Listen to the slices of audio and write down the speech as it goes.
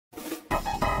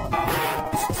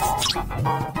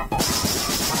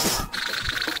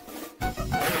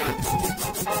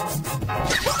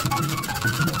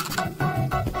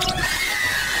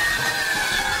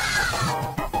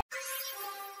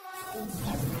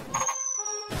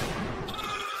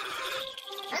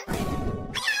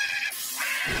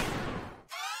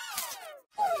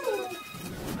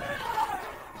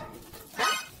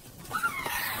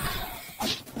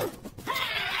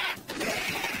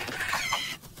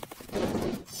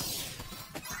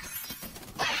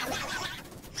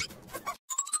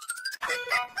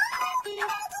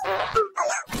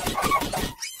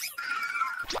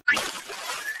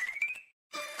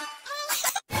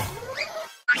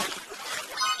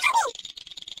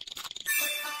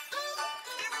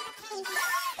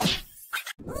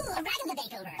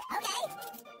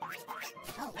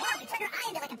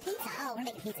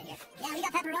Pizza here. Yeah, we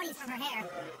got pepperonis from her hair.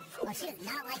 Oh, she does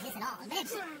not like this at all. Man,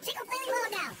 she completely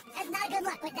wrong now. That's not a good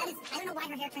look. But that is, I don't know why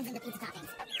her hair turns into pizza toppings.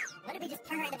 What did we just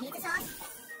turn her into pizza sauce?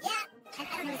 Yeah, and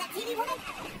I don't know, is that TV woman?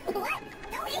 What?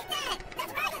 Don't eat that!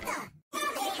 That's Ragatha!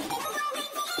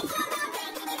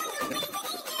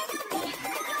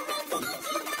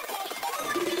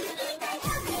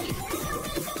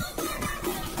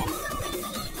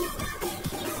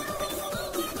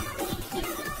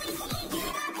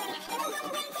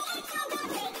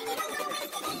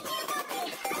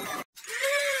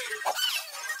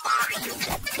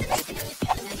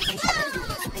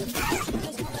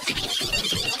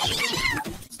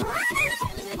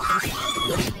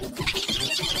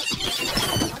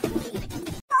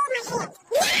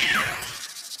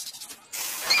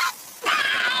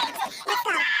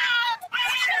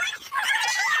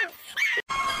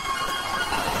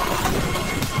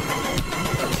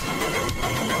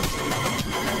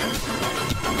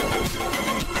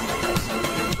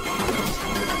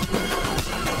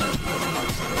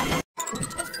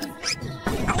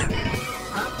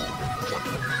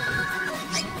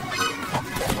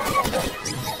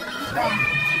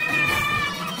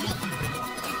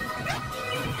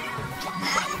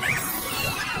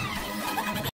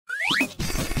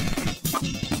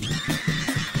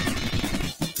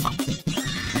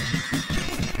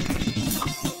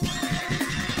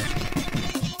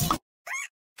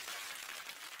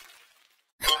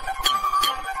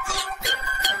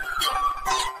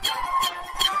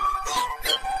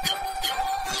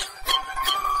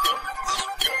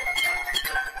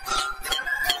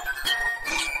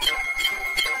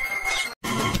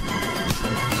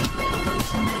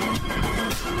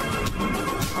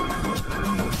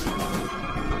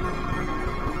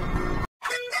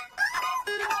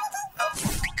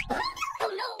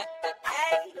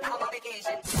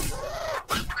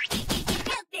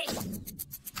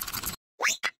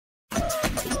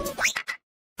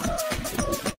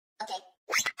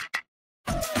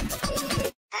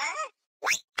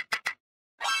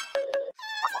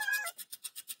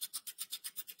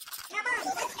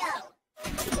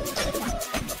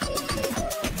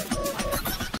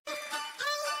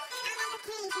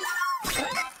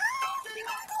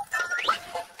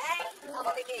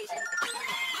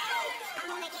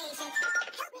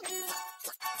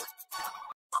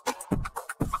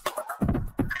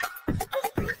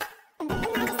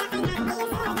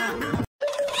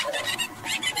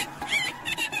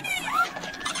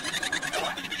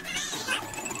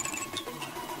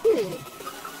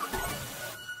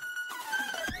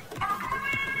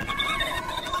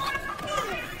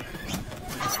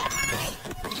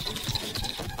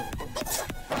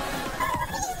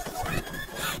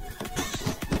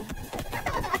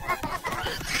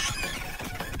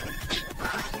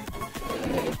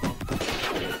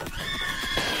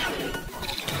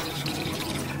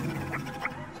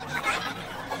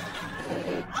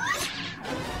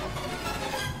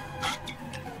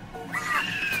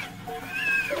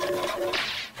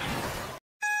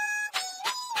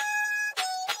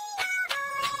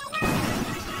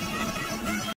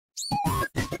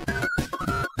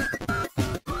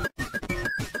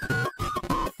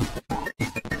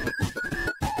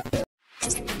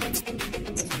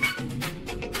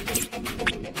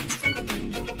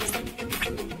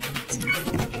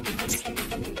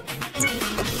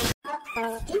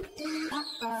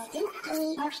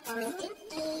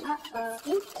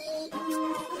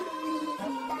 𝐂𝐸𝐤𝐓𝐤𝐲